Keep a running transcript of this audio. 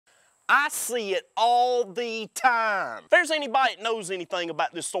I see it all the time. If there's anybody that knows anything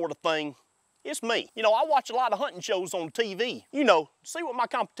about this sort of thing, it's me. You know, I watch a lot of hunting shows on TV, you know, see what my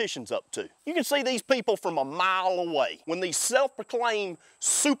competition's up to. You can see these people from a mile away when these self-proclaimed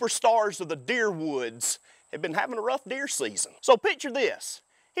superstars of the deer woods have been having a rough deer season. So picture this.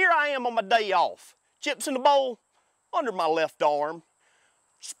 Here I am on my day off, chips in the bowl, under my left arm,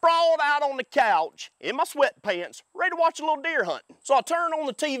 sprawled out on the couch in my sweatpants, ready to watch a little deer hunting. So I turn on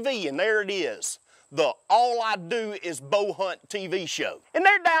the TV and there it is, the All I Do Is Bow Hunt TV show. And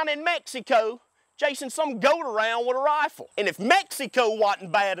they're down in Mexico chasing some goat around with a rifle. And if Mexico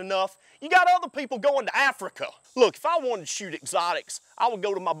wasn't bad enough, you got other people going to Africa. Look, if I wanted to shoot exotics, I would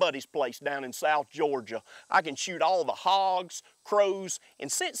go to my buddy's place down in South Georgia. I can shoot all the hogs, crows,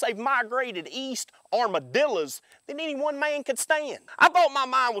 and since they've migrated east, armadillos that any one man could stand. I thought my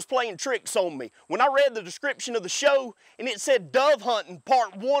mind was playing tricks on me when I read the description of the show and it said dove hunting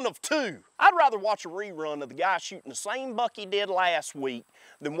part 1 of 2. I'd rather watch a rerun of the guy shooting the same buck he did last week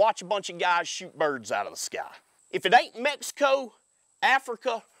than watch a bunch of guys shoot birds out of the sky. If it ain't Mexico,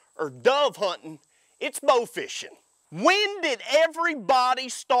 Africa, or dove hunting, it's bow fishing. When did everybody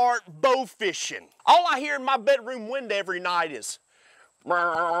start bow fishing? All I hear in my bedroom window every night is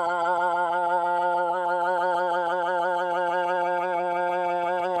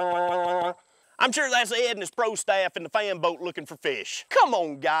I'm sure that's Ed and his pro staff in the fan boat looking for fish. Come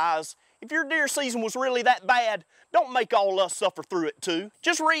on, guys. If your deer season was really that bad, don't make all us suffer through it too.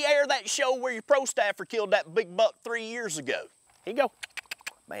 Just re-air that show where your pro staffer killed that big buck 3 years ago. Here you go.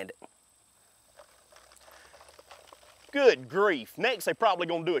 Bandit. Good grief. Next, they're probably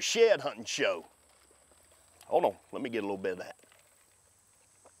going to do a shed hunting show. Hold on. Let me get a little bit of that.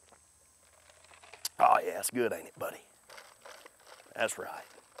 Oh, yeah, it's good, ain't it, buddy? That's right.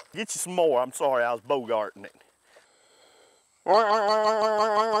 Get you some more. I'm sorry, I was bogarting it.